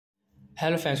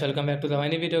Hello friends, welcome back to the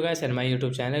new video guys and my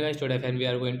YouTube channel guys. Today friend we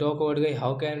are going to talk about guys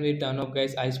how can we turn off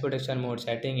guys ice protection mode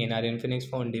setting in our Infinix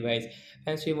phone device.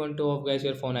 Friends, we want to off guys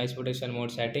your phone ice protection mode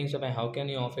setting. So friends, how can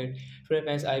you off it? Today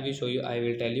friends, I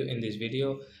will tell you in this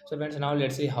video. So friends, now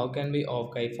let's see how can we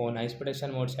off guys phone ice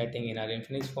protection mode setting in our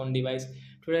Infinix phone device.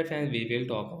 Today friends, we will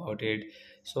talk about it.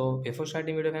 So before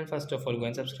starting video friends, first of all go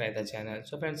and subscribe the channel.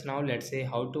 So friends, now let's see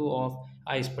how to off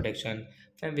ice protection.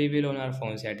 Then we will on our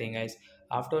phone setting guys.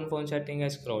 After on phone setting, I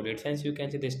scroll it. Friends, you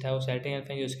can see this type of setting and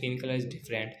friends, your screen color is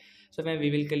different. So when we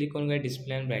will click on guys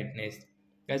display and brightness.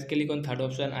 Guys, click on third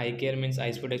option eye care means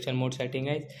eyes protection mode setting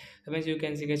guys. So friends, you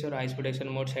can see guys your eyes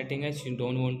protection mode setting guys you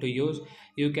don't want to use.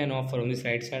 You can off from this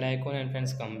right side icon and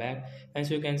friends come back. Friends,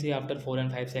 you can see after 4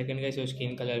 and 5 seconds guys your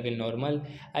skin color will normal.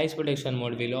 Eyes protection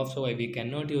mode will off, so we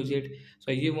cannot use it.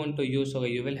 So you want to use, so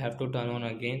you will have to turn on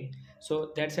again.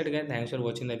 So that's it guys, thanks for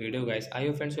watching the video guys. I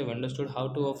hope friends you have understood how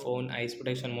to off phone eyes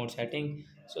protection mode setting.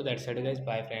 So that's it guys,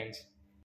 bye friends.